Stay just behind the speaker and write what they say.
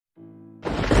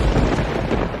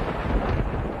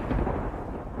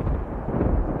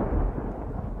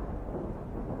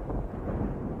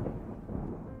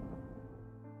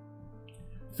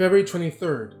February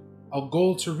 23rd, a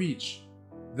goal to reach.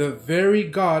 The very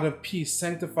God of peace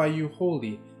sanctify you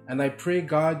wholly, and I pray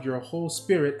God your whole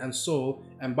spirit and soul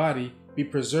and body be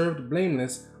preserved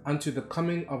blameless unto the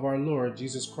coming of our Lord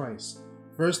Jesus Christ.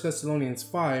 1 Thessalonians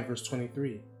 5 verse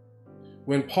 23.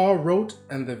 When Paul wrote,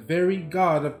 "And the very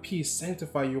God of peace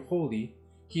sanctify you wholly,"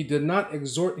 he did not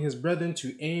exhort his brethren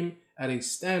to aim at a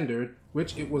standard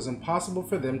which it was impossible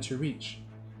for them to reach.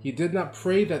 He did not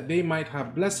pray that they might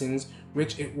have blessings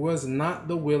which it was not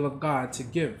the will of God to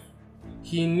give.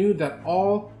 He knew that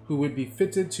all who would be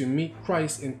fitted to meet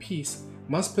Christ in peace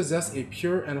must possess a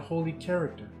pure and holy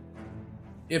character.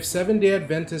 If Seventh-day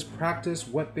Adventists practiced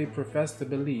what they professed to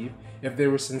believe, if they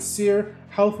were sincere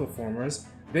health reformers,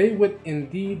 they would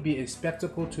indeed be a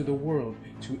spectacle to the world,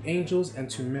 to angels, and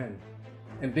to men.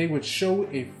 And they would show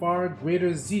a far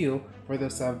greater zeal for the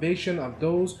salvation of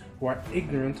those who are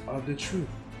ignorant of the truth.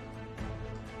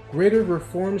 Greater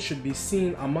reforms should be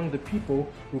seen among the people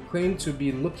who claim to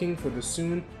be looking for the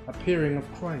soon appearing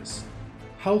of Christ.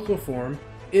 Health reform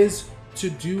is to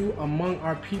do among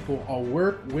our people a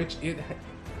work which it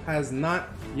has not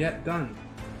yet done.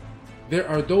 There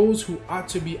are those who ought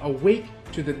to be awake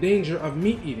to the danger of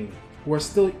meat eating, who are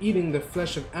still eating the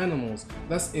flesh of animals,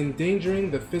 thus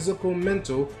endangering the physical,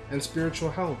 mental, and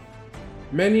spiritual health.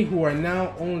 Many who are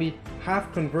now only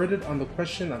half converted on the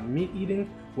question of meat eating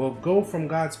will go from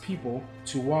God's people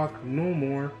to walk no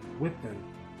more with them.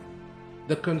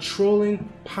 The controlling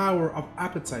power of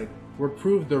appetite will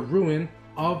prove the ruin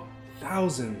of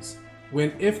thousands,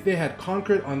 when if they had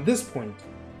conquered on this point,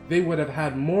 they would have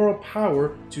had moral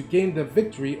power to gain the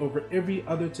victory over every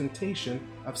other temptation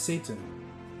of Satan.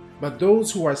 But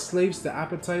those who are slaves to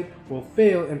appetite will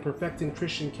fail in perfecting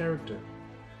Christian character.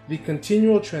 The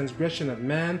continual transgression of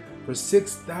man for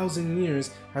 6,000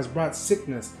 years has brought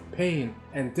sickness, pain,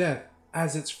 and death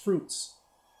as its fruits.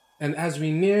 And as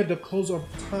we near the close of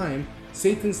time,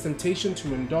 Satan's temptation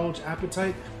to indulge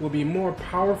appetite will be more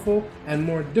powerful and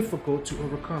more difficult to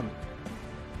overcome.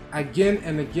 Again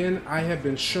and again, I have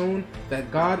been shown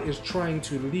that God is trying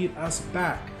to lead us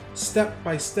back, step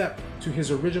by step, to his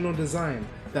original design,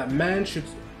 that man should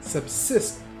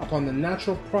subsist upon the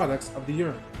natural products of the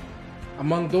earth.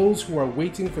 Among those who are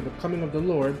waiting for the coming of the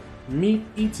Lord, meat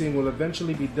eating will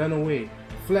eventually be done away.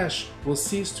 Flesh will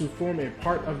cease to form a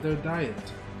part of their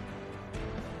diet.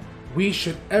 We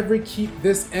should ever keep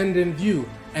this end in view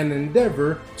and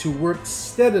endeavor to work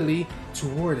steadily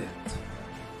toward it.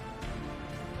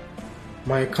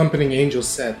 My accompanying angel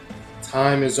said,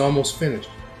 "Time is almost finished.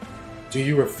 Do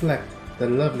you reflect the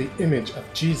lovely image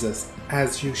of Jesus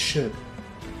as you should?"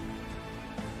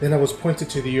 Then I was pointed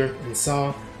to the earth and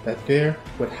saw that there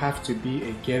would have to be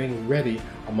a getting ready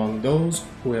among those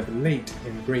who have late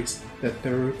embraced the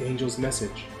third angel's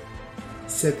message.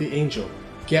 Said the angel,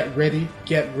 "Get ready,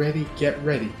 get ready, get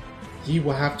ready. Ye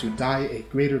will have to die a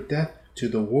greater death to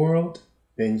the world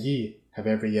than ye have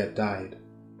ever yet died."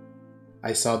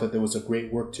 I saw that there was a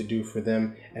great work to do for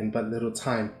them and but little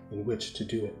time in which to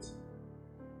do it.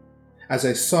 As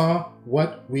I saw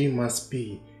what we must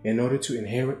be in order to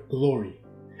inherit glory,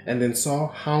 and then saw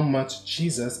how much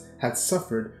Jesus had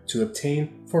suffered to obtain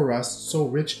for us so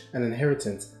rich an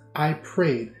inheritance, I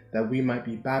prayed that we might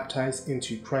be baptized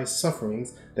into Christ's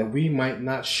sufferings, that we might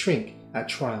not shrink at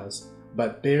trials,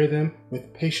 but bear them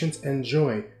with patience and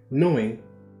joy, knowing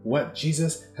what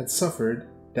Jesus had suffered,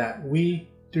 that we,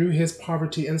 through his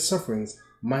poverty and sufferings,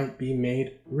 might be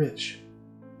made rich.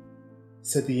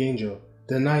 Said the angel,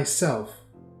 "Deny self,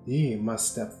 ye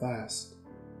must step fast."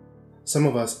 Some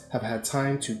of us have had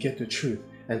time to get the truth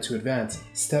and to advance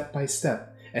step by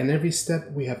step, and every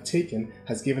step we have taken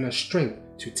has given us strength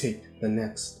to take the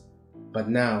next. But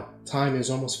now time is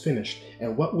almost finished,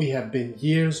 and what we have been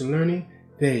years learning,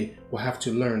 they will have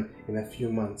to learn in a few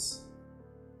months.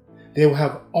 They will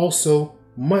have also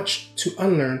much to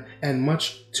unlearn and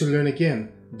much to learn again.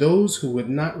 Those who would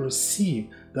not receive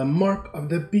the mark of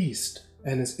the beast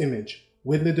and his image,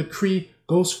 when the decree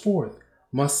goes forth,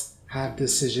 must have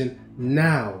decision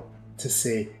now to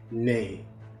say, "Nay,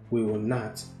 we will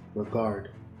not regard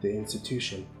the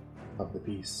institution of the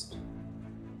beast."